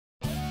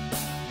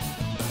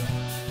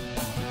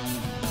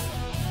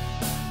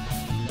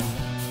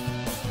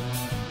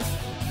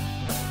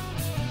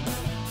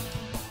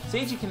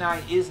Seiji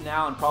Kanai is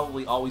now and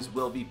probably always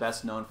will be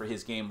best known for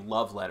his game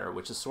Love Letter,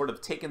 which has sort of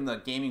taken the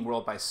gaming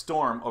world by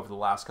storm over the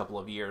last couple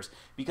of years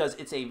because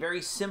it's a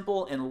very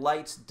simple and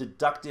light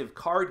deductive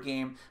card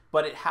game,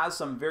 but it has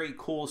some very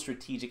cool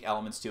strategic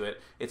elements to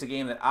it. It's a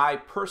game that I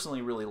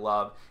personally really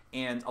love,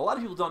 and a lot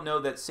of people don't know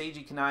that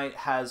Seiji Kanai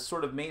has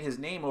sort of made his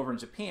name over in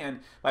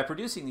Japan by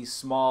producing these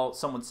small,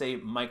 some would say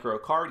micro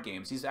card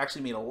games. He's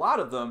actually made a lot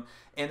of them,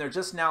 and they're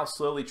just now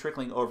slowly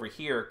trickling over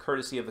here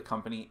courtesy of the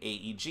company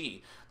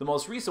AEG. The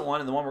most recent one,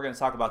 and the one we're going to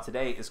talk about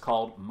today, is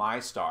called My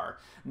Star.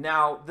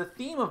 Now, the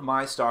theme of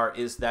My Star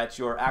is that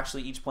you're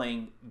actually each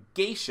playing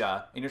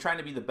geisha, and you're trying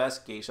to be the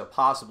best geisha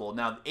possible.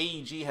 Now,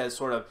 AEG has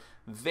sort of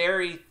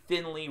very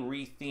thinly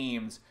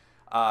rethemed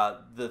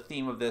the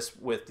theme of this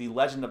with the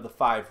Legend of the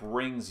Five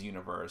Rings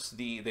universe.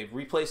 They've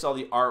replaced all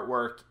the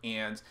artwork,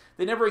 and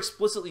they never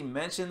explicitly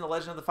mention the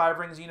Legend of the Five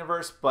Rings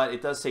universe, but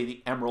it does say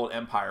the Emerald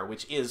Empire,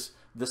 which is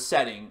the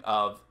setting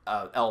of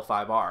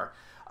L5R.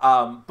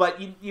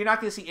 But you're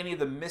not going to see any of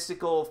the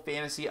mystical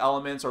fantasy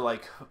elements or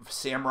like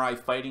samurai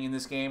fighting in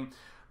this game.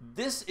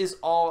 This is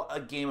all a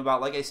game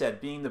about, like I said,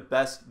 being the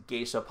best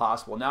geisha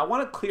possible. Now, I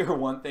want to clear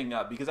one thing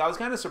up because I was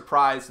kind of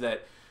surprised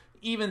that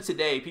even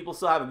today, people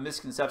still have a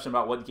misconception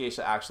about what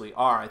geisha actually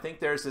are. I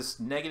think there's this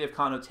negative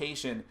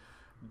connotation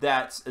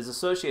that is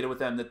associated with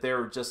them, that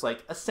they're just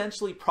like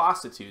essentially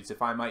prostitutes,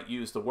 if I might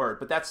use the word.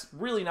 But that's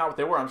really not what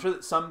they were. I'm sure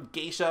that some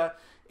geisha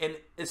and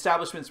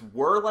establishments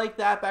were like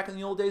that back in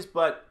the old days,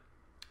 but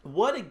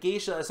what a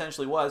geisha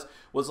essentially was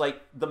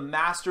like the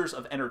masters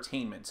of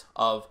entertainment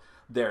of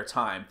their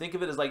time. Think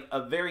of it as like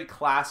a very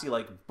classy,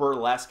 like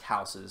burlesque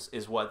houses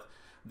is what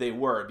they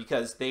were,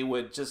 because they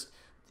would just,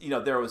 you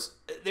know, they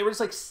were just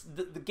like,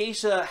 the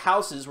geisha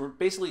houses were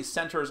basically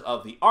centers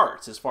of the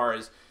arts as far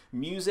as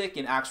music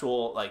and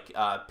actual like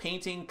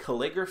painting,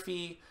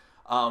 calligraphy,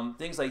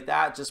 things like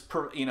that, just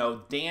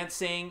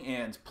dancing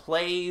and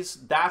plays.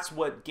 That's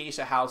what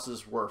geisha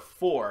houses were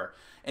for.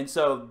 And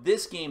so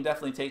this game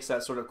definitely takes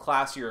that sort of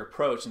classier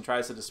approach and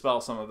tries to dispel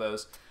some of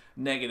those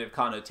negative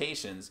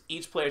connotations.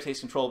 Each player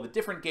takes control of a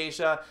different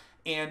geisha,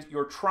 and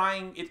you're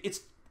trying,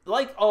 it's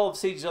like all of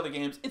Seiji's other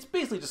games, it's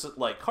basically just a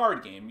like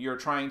card game. You're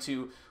trying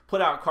to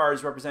put out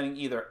cards representing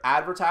either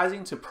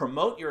advertising to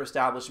promote your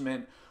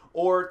establishment,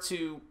 or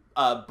to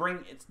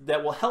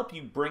that will help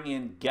you bring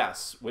in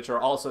guests, which are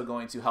also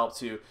going to help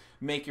to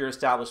make your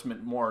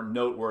establishment more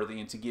noteworthy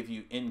and to give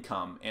you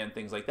income and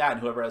things like that.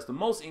 And whoever has the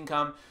most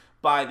income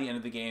by the end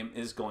of the game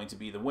is going to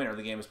be the winner.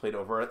 The game is played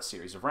over a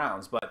series of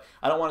rounds, but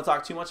I don't want to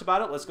talk too much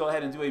about it. Let's go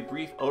ahead and do a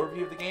brief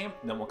overview of the game,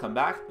 and then we'll come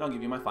back and I'll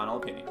give you my final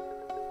opinion.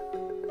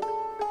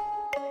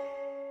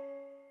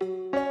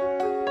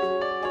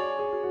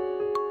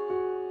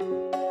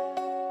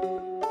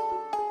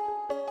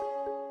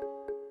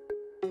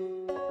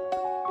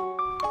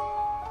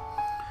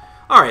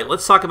 Alright,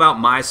 let's talk about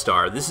My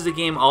Star. This is a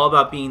game all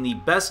about being the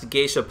best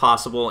geisha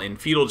possible in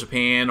feudal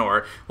Japan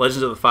or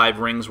Legends of the Five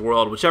Rings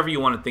world, whichever you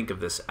want to think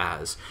of this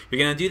as. You're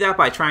going to do that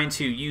by trying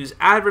to use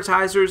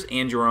advertisers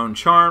and your own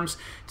charms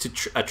to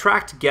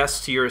attract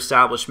guests to your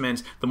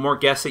establishment. The more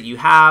guests that you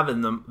have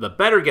and the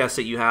better guests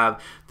that you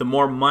have, the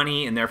more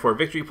money and therefore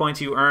victory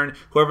points you earn.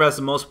 Whoever has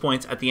the most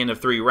points at the end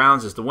of 3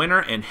 rounds is the winner,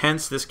 and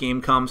hence this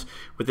game comes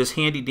with this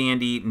handy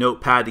dandy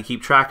notepad to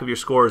keep track of your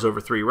scores over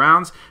 3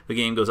 rounds. The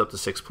game goes up to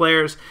 6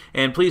 players.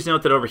 And please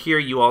note that over here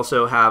you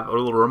also have a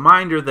little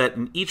reminder that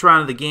in each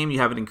round of the game you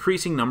have an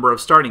increasing number of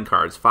starting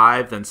cards,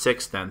 5, then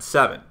 6, then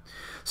 7.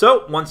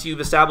 So once you've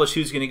established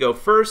who's going to go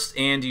first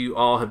and you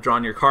all have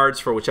drawn your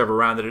cards for whichever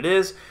round that it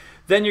is,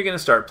 then you're going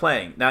to start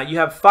playing. Now you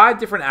have 5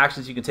 different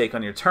actions you can take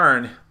on your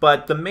turn,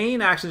 but the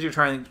main actions you're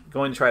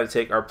going to try to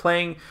take are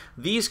playing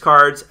these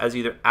cards as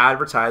either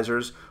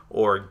advertisers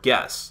or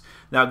guests.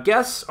 Now,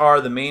 guests are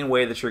the main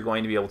way that you're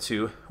going to be able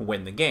to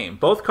win the game.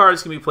 Both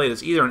cards can be played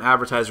as either an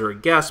advertiser or a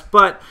guest,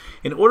 but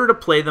in order to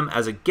play them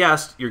as a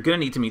guest, you're going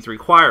to need to meet the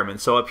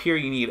requirements. So up here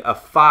you need a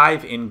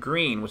 5 in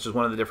green, which is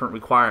one of the different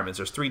requirements.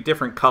 There's 3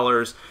 different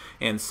colors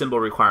and symbol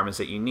requirements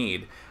that you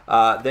need.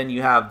 Then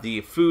you have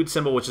the food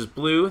symbol, which is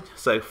blue.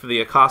 So for the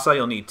Akasa,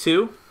 you'll need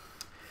 2.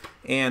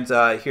 And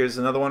here's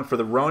another one for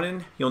the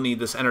Ronin. You'll need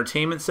this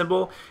entertainment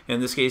symbol.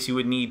 In this case, you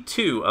would need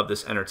 2 of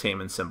this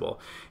entertainment symbol.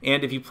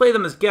 And if you play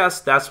them as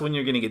guests, that's when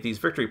you're going to get these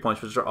victory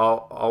points, which are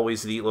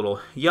always the little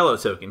yellow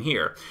token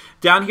here.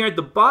 Down here at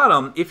the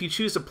bottom, if you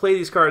choose to play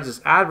these cards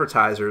as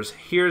advertisers,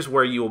 here's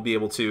where you will be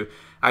able to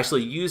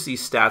actually use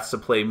these stats to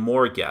play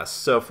more guests.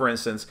 So for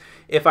instance,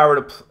 if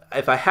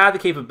I had the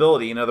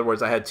capability, in other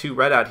words, I had 2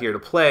 red out here to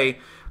play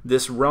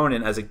this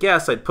Ronin as a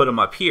guest, I'd put him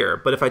up here.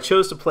 But if I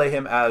chose to play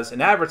him as an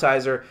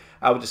advertiser,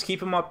 I would just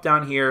keep him up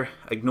down here,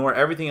 ignore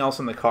everything else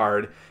on the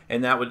card,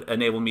 and that would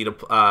enable me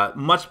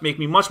to make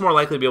me much more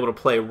likely to be able to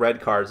play red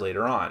cards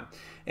later on.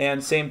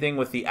 And same thing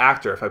with the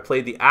actor. If I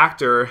played the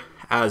actor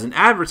as an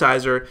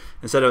advertiser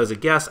instead of as a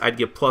guest, I'd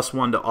get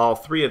 +1 to all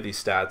 3 of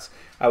these stats.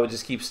 I would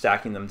just keep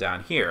stacking them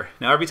down here.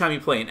 Now every time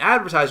you play an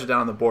advertiser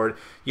down on the board,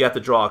 you have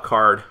to draw a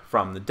card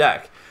from the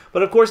deck.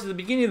 But of course, at the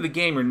beginning of the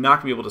game, you're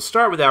not going to be able to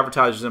start with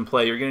advertisers in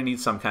play. You're going to need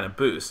some kind of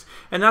boost.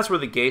 And that's where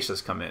the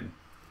geishas come in.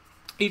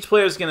 Each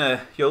player is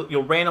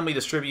you'll randomly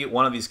distribute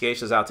one of these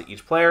geishas out to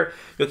each player.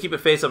 You'll keep it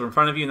face up in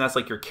front of you, and that's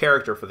like your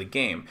character for the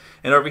game.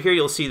 And over here,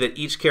 you'll see that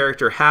each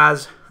character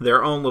has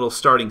their own little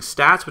starting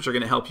stats, which are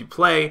going to help you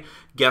play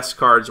guest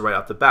cards right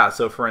off the bat.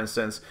 So, for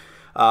instance,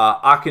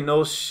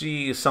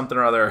 Akinoshi something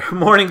or other,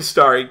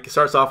 Morningstar,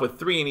 starts off with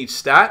 3 in each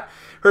stat.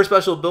 Her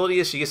special ability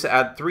is she gets to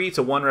add 3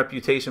 to 1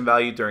 reputation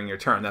value during your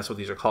turn. That's what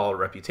these are called,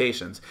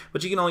 reputations.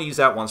 But you can only use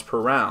that once per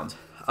round.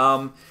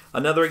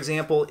 Another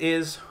example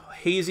is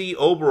Hazy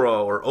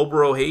Oboro, or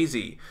Oboro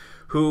Hazy,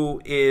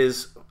 who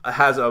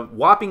has a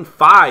whopping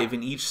 5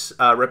 in each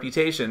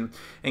reputation,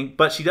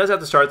 but she does have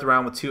to start the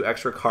round with 2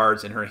 extra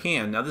cards in her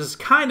hand. Now, this is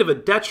kind of a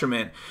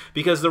detriment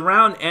because the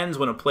round ends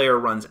when a player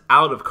runs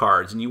out of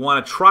cards, and you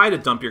want to try to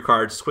dump your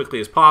cards as quickly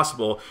as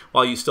possible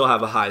while you still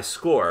have a high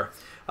score.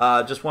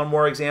 Just one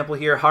more example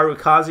here.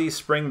 Harukaze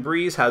Spring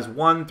Breeze has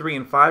 1, 3,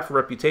 and 5 for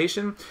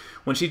reputation.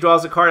 When she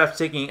draws a card after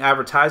taking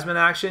advertisement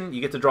action, you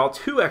get to draw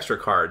 2 extra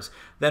cards.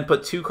 Then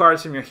put 2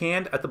 cards from your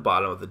hand at the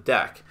bottom of the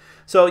deck.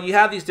 So you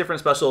have these different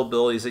special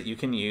abilities that you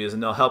can use,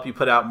 and they'll help you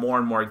put out more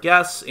and more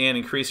guests and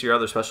increase your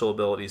other special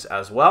abilities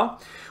as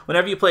well.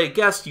 Whenever you play a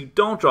guest, you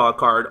don't draw a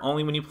card,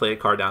 only when you play a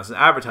card down as an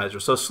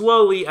advertiser. So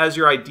slowly, as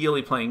you're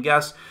ideally playing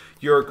guests,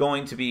 you're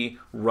going to be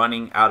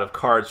running out of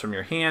cards from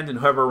your hand, and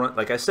whoever,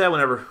 like I said,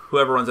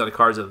 whoever runs out of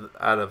cards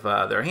out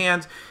of their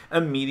hands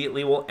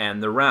immediately will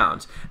end the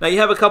round. Now you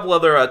have a couple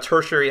other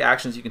tertiary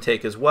actions you can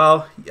take as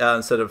well.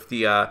 Instead of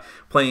the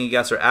playing a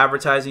guest or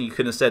advertising, you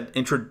could instead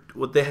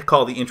what they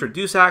call the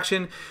introduce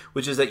action,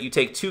 which is that you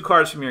take 2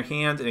 cards from your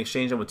hand and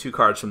exchange them with 2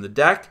 cards from the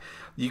deck.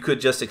 You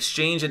could just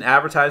exchange an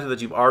advertiser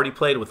that you've already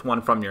played with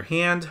 1 from your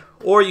hand,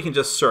 or you can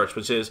just search,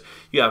 which is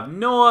you have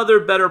no other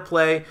better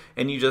play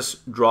and you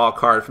just draw a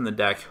card from the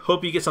deck.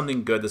 Hope you get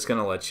something good that's going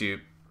to let you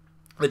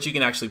that you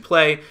can actually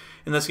play,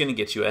 and that's going to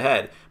get you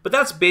ahead. But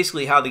that's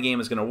basically how the game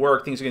is going to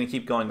work. Things are going to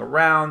keep going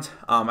around.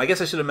 I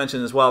guess I should have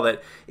mentioned as well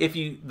that if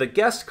the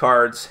guest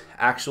cards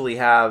actually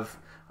have,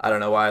 I don't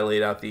know why I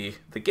laid out the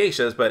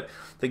geishas, but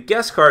the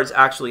guest cards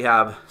actually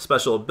have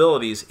special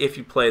abilities if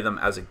you play them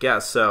as a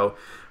guest. So,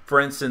 for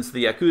instance,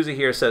 the Yakuza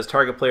here says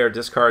target player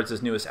discards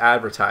his newest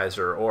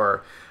advertiser,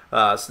 or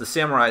so the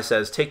Samurai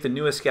says take the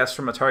newest guest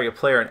from a target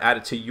player and add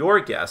it to your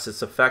guest.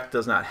 Its effect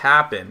does not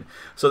happen.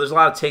 So there's a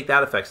lot of take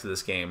that effects to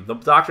this game. The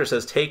Doctor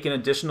says take an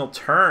additional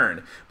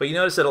turn. But you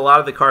notice that a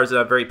lot of the cards that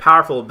have very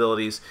powerful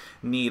abilities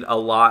need a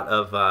lot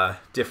of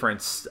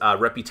different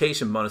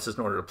reputation bonuses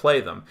in order to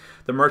play them.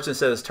 The Merchant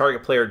says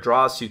target player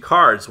draws 2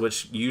 cards,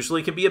 which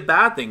usually can be a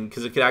bad thing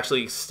because it could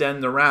actually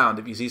extend the round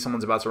if you see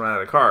someone's about to run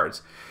out of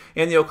cards.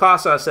 And the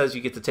Okasa says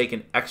you get to take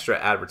an extra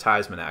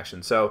advertisement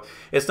action. So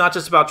it's not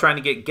just about trying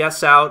to get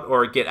guests out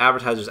or get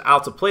advertisers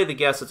out to play the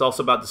guests. It's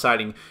also about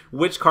deciding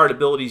which card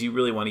abilities you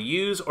really want to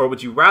use, or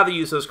would you rather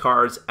use those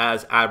cards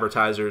as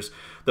advertisers.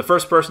 The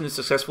first person to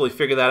successfully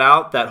figure that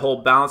out, that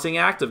whole balancing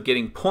act of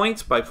getting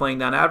points by playing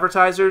down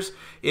advertisers,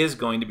 is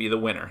going to be the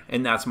winner.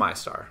 And that's my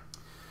star.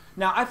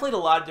 Now, I've played a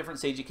lot of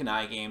different Seiji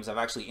Kanai games. I've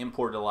actually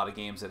imported a lot of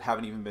games that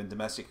haven't even been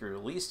domestically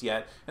released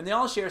yet, and they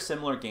all share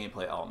similar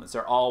gameplay elements.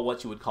 They're all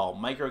what you would call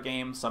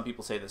microgames. Some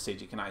people say that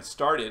Seiji Kanai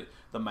started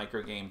the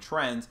microgame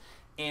trend,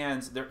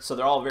 and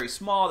they're all very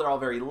small, they're all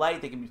very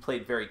light, they can be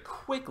played very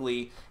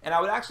quickly, and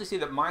I would actually say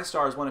that My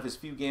Star is one of his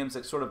few games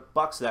that sort of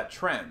bucks that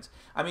trend.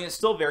 I mean, it's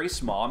still very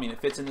small. I mean,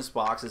 it fits in this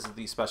box. This is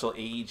the special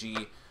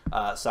AEG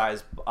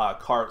size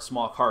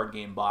small card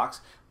game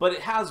box, but it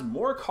has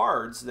more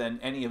cards than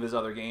any of his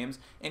other games,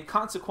 and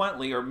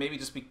consequently, or maybe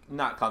just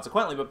not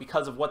consequently, but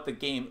because of what the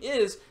game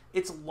is,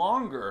 it's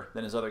longer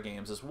than his other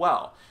games as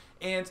well.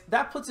 And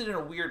that puts it in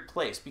a weird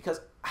place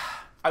because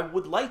I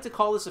would like to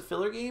call this a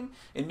filler game,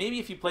 and maybe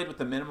if you played with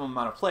the minimum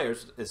amount of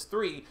players as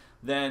 3,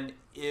 then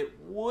it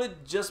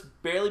would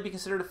just barely be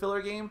considered a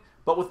filler game.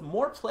 But with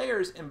more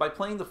players and by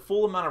playing the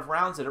full amount of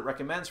rounds that it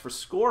recommends for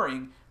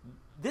scoring,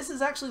 this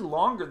is actually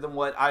longer than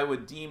what I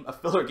would deem a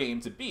filler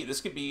game to be.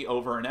 This could be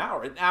over an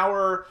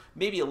hour,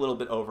 maybe a little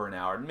bit over an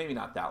hour, maybe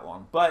not that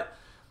long. But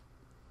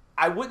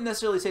I wouldn't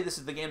necessarily say this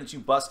is the game that you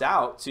bust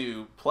out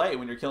to play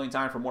when you're killing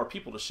time for more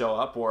people to show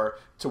up or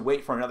to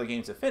wait for another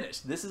game to finish.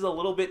 This is a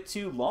little bit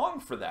too long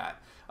for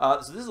that.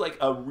 So this is like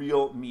a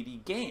real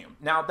meaty game.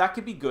 Now, that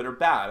could be good or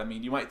bad. I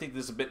mean, you might think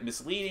this is a bit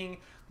misleading,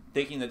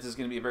 thinking that this is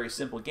going to be a very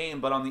simple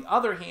game, but on the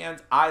other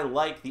hand, I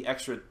like the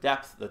extra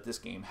depth that this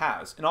game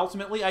has. And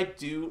ultimately, I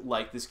do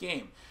like this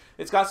game.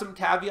 It's got some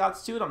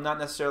caveats to it I'm not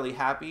necessarily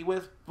happy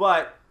with,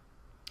 but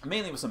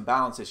mainly with some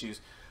balance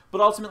issues.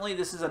 But ultimately,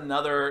 this is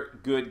another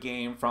good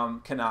game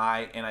from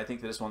Kanai, and I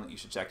think that it's one that you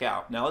should check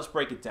out. Now, let's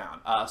break it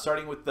down.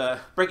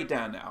 Break it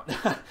down now.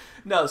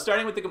 No,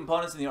 starting with the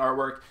components and the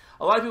artwork.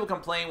 A lot of people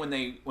complain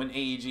when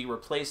AEG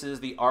replaces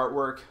the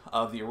artwork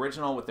of the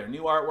original with their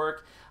new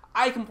artwork.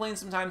 I complain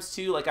sometimes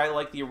too, like I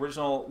like the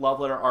original Love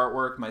Letter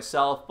artwork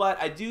myself,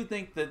 but I do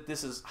think that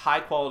this is high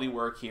quality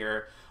work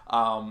here.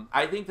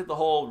 I think that the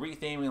whole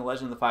retheming the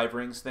Legend of the Five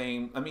Rings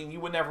thing, I mean, you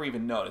would never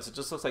even notice. It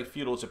just looks like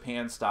feudal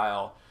Japan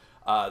style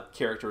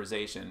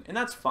characterization, and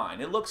that's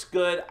fine. It looks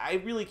good.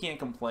 I really can't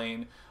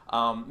complain.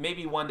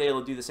 Maybe one day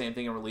it'll do the same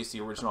thing and release the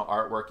original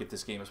artwork if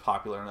this game is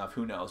popular enough,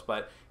 who knows.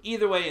 But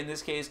either way, in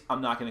this case,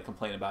 I'm not going to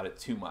complain about it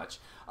too much.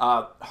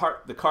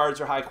 The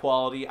cards are high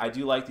quality. I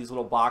do like these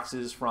little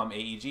boxes from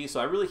AEG, so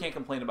I really can't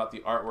complain about the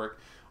artwork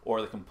or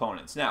the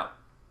components. Now,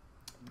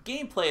 the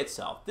gameplay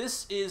itself.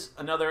 This is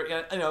another,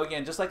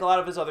 again, just like a lot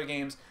of his other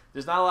games,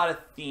 there's not a lot of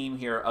theme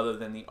here other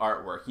than the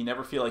artwork. You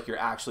never feel like you're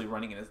actually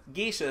running in a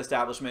geisha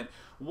establishment.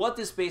 What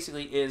this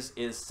basically is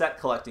set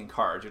collecting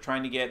cards. You're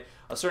trying to get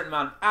a certain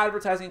amount of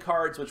advertising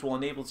cards, which will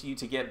enable you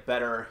to get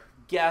better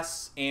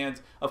guests.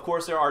 And of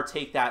course, there are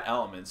take that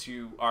elements.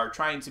 You are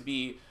trying to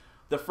be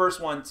the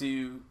first one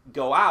to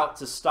go out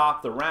to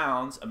stop the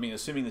rounds. I mean,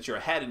 assuming that you're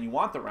ahead and you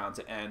want the round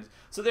to end.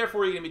 So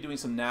therefore, you're going to be doing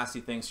some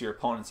nasty things to your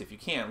opponents if you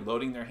can.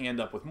 Loading their hand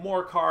up with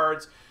more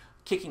cards,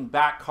 kicking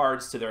back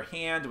cards to their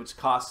hand, which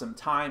costs them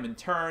time and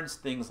turns,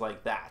 things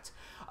like that.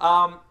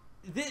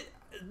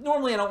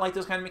 Normally, I don't like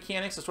those kind of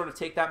mechanics, to sort of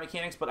take that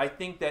mechanics, but I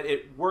think that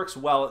it works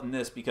well in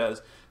this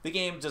because the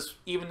game just,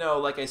 even though,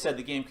 like I said,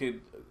 the game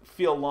could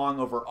feel long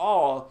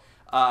overall,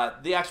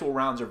 the actual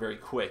rounds are very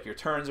quick. Your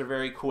turns are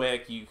very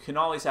quick. You can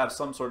always have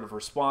some sort of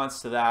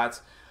response to that.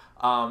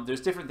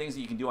 There's different things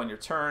that you can do on your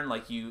turn,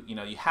 like you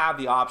have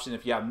the option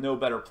if you have no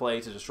better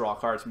play to just draw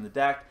cards from the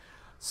deck,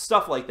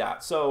 stuff like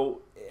that.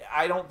 So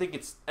I don't think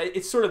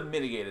it's sort of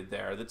mitigated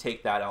there, the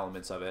take that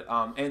elements of it,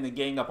 and the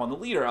gang up on the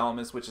leader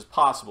elements, which is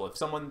possible.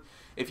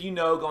 If you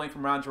know going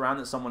from round to round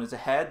that someone is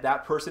ahead,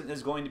 that person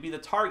is going to be the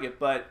target,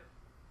 but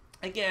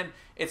again,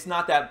 it's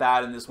not that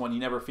bad in this one. You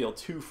never feel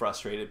too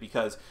frustrated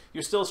because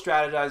you're still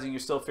strategizing,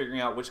 you're still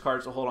figuring out which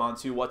cards to hold on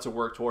to, what to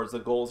work towards, the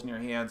goals in your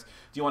hands.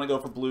 Do you want to go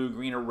for blue,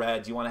 green, or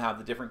red? Do you want to have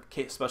the different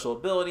special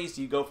abilities?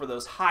 Do you go for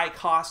those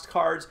high-cost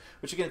cards,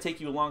 which are going to take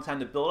you a long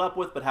time to build up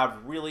with, but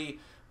have really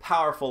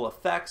powerful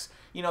effects?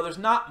 There's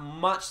not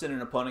much that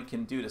an opponent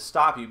can do to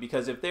stop you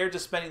because if they're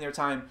just spending their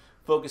time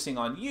focusing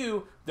on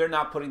you, they're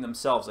not putting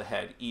themselves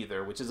ahead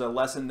either, which is a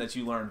lesson that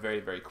you learn very,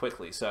 very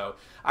quickly. So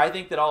I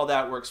think that all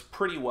that works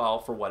pretty well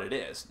for what it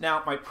is.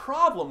 Now, my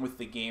problem with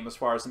the game as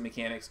far as the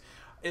mechanics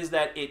is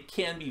that it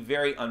can be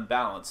very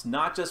unbalanced,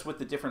 not just with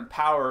the different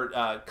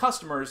power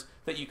customers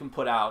that you can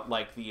put out,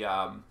 like the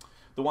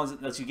ones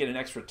that lets you get an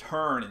extra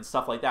turn and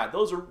stuff like that.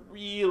 Those are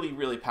really,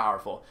 really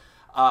powerful.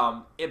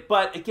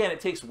 But again,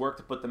 it takes work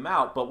to put them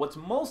out. But what's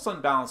most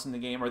unbalanced in the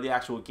game are the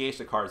actual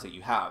geisha cards that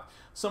you have.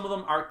 Some of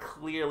them are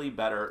clearly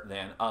better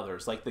than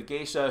others. Like the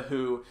geisha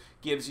who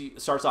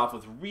starts off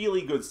with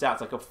really good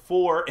stats, like a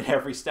 4 in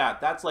every stat.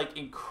 That's like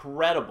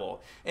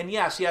incredible. And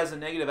yeah, she has a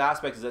negative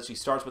aspect is that she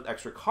starts with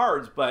extra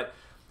cards, but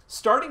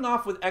starting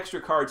off with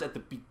extra cards at the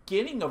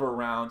beginning of a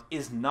round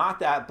is not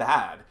that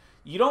bad.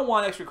 You don't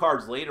want extra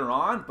cards later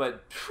on,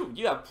 but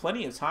you have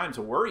plenty of time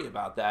to worry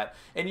about that.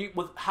 And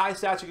with high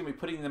stats, you're going to be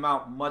putting them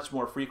out much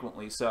more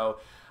frequently. So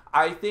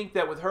I think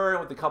that with her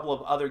and with a couple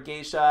of other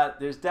geisha,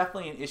 there's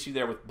definitely an issue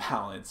there with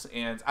balance.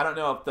 And I don't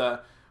know if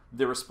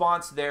the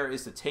response there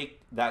is to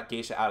take that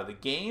geisha out of the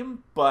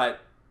game, but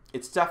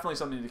it's definitely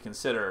something to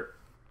consider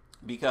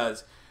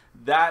because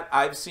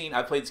I've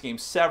played this game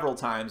several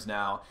times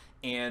now,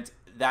 and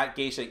that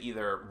geisha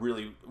either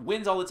really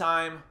wins all the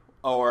time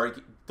or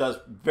does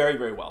very,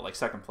 very well, like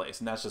second place,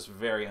 and that's just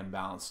very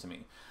unbalanced to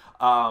me.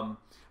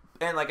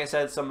 And like I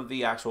said, some of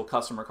the actual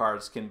customer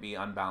cards can be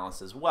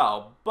unbalanced as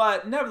well.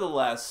 But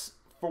nevertheless,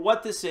 for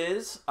what this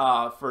is,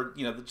 for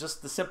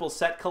just the simple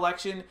set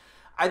collection,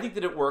 I think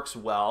that it works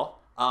well.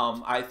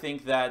 I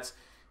think that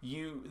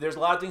there's a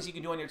lot of things you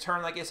can do on your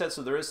turn, like I said,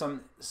 so there is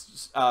some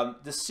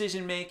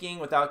decision making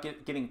without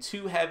getting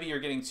too heavy or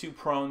getting too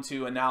prone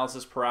to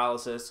analysis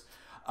paralysis.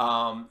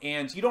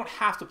 And you don't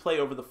have to play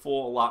over the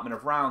full allotment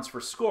of rounds for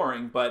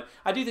scoring, but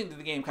I do think that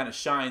the game kind of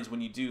shines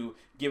when you do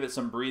give it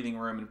some breathing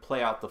room and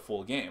play out the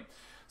full game.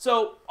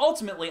 So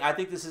ultimately, I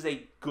think this is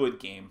a good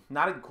game,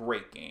 not a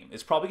great game.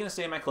 It's probably going to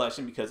stay in my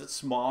collection because it's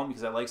small and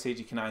because I like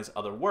Seiji Kanai's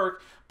other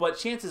work, but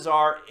chances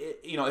are,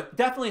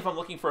 definitely if I'm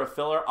looking for a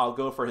filler, I'll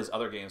go for his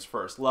other games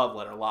first. Love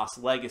Letter,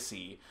 Lost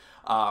Legacy,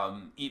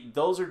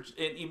 those are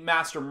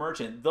Master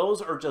Merchant.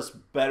 Those are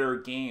just better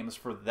games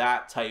for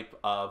that type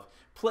of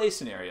play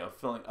scenario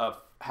of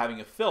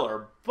having a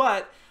filler.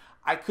 But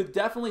I could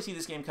definitely see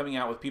this game coming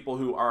out with people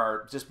who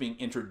are just being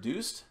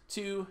introduced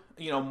to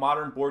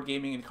modern board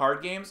gaming and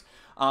card games.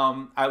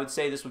 I would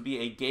say this would be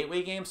a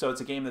gateway game, so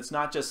it's a game that's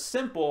not just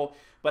simple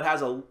but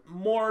has a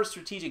more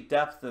strategic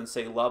depth than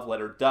say Love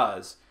Letter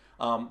does,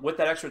 with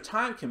that extra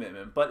time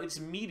commitment, but it's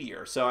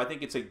meatier. So I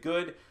think it's a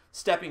good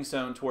stepping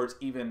stone towards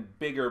even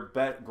bigger,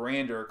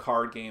 grander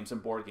card games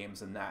and board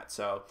games than that.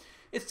 So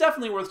it's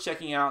definitely worth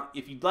checking out.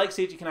 If you'd like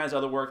Seiji Kanai's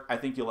other work, I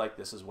think you'll like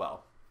this as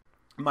well.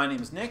 My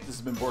name is Nick, this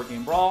has been Board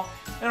Game Brawl,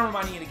 and I'm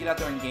reminding you to get out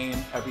there and game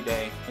every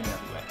day in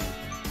every way.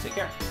 Take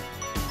care.